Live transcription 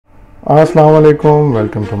Assalamu alaikum,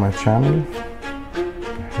 welcome to my channel.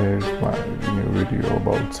 Here's my new video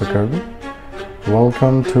about Skardu.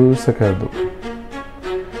 Welcome to Skardu.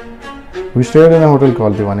 We stayed in a hotel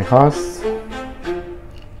called Diwani Khas,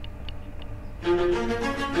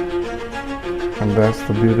 and that's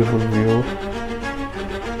the beautiful view,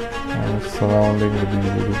 and it's surrounding with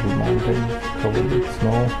these beautiful mountains covered with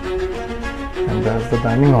snow, and that's the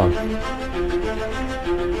dining hall.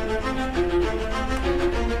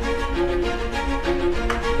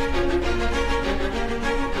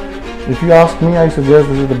 If you ask me, I suggest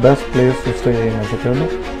this is the best place to stay in Skardu.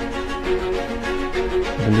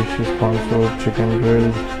 Delicious corn soup, chicken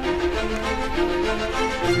grilled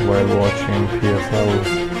while watching PSL,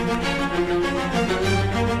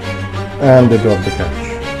 and they dropped the catch.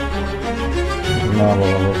 Now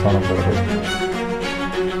what's on about it?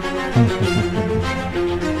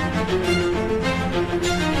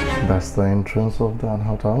 That's the entrance of that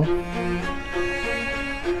hotel.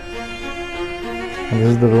 And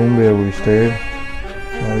this is the room where we stayed.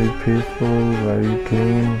 Very peaceful, very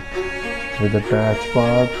clean, with attached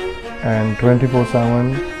bath and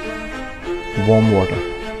 24/7 warm water.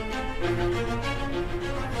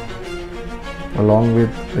 Along with,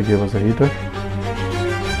 they gave us a heater.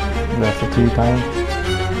 That's the tea time.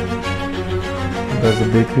 There's a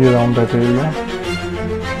bakery around that area.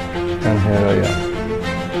 And here I am,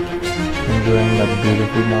 enjoying that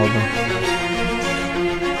beautiful mountain.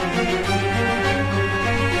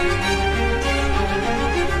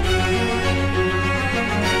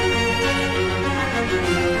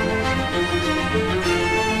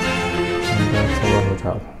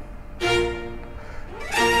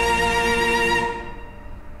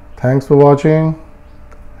 Thanks for watching.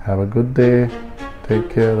 Have a good day. Take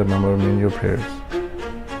care. Remember me in your prayers.